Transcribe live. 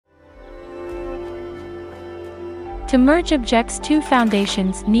To merge objects, two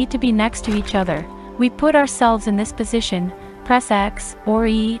foundations need to be next to each other. We put ourselves in this position, press X or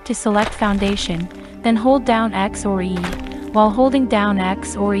E to select foundation, then hold down X or E. While holding down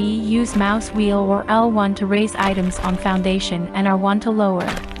X or E, use mouse wheel or L1 to raise items on foundation and R1 to lower.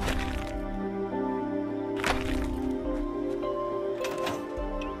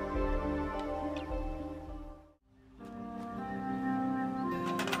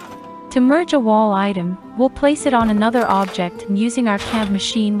 To merge a wall item, we'll place it on another object and using our c.a.m.p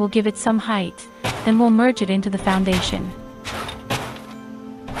machine we'll give it some height, then we'll merge it into the foundation.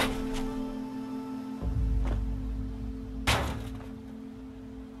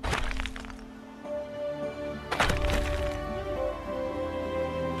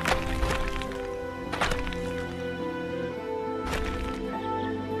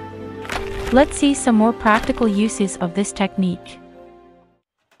 Let's see some more practical uses of this technique.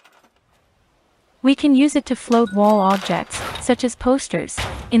 We can use it to float wall objects, such as posters.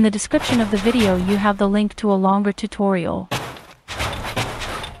 In the description of the video you have the link to a longer tutorial.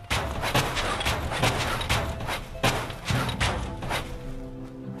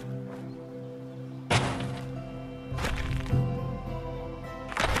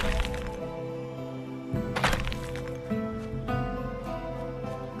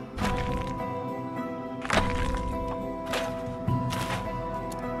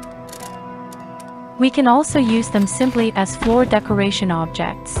 We can also use them simply as floor decoration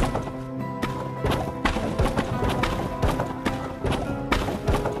objects.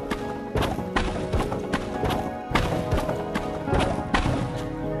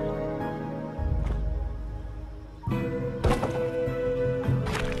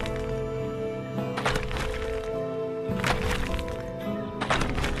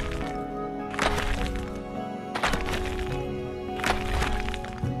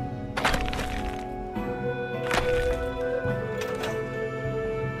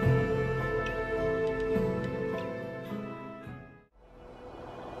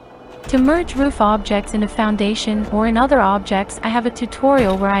 To merge roof objects in a foundation or in other objects, I have a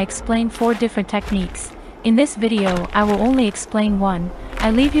tutorial where I explain 4 different techniques. In this video, I will only explain one.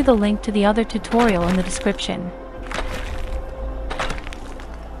 I leave you the link to the other tutorial in the description.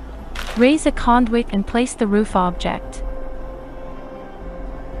 Raise a conduit and place the roof object.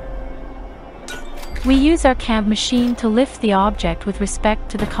 We use our c.a.m.p machine to lift the object with respect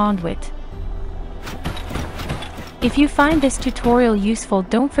to the conduit. If you find this tutorial useful,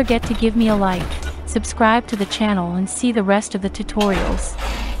 don't forget to give me a like, subscribe to the channel and see the rest of the tutorials.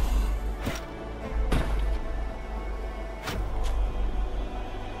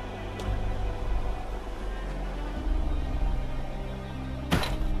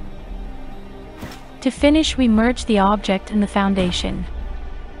 To finish, we merge the object in the foundation.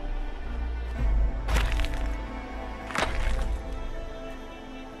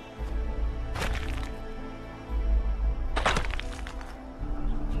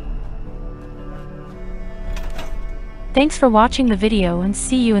 Thanks for watching the video and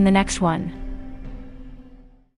see you in the next one.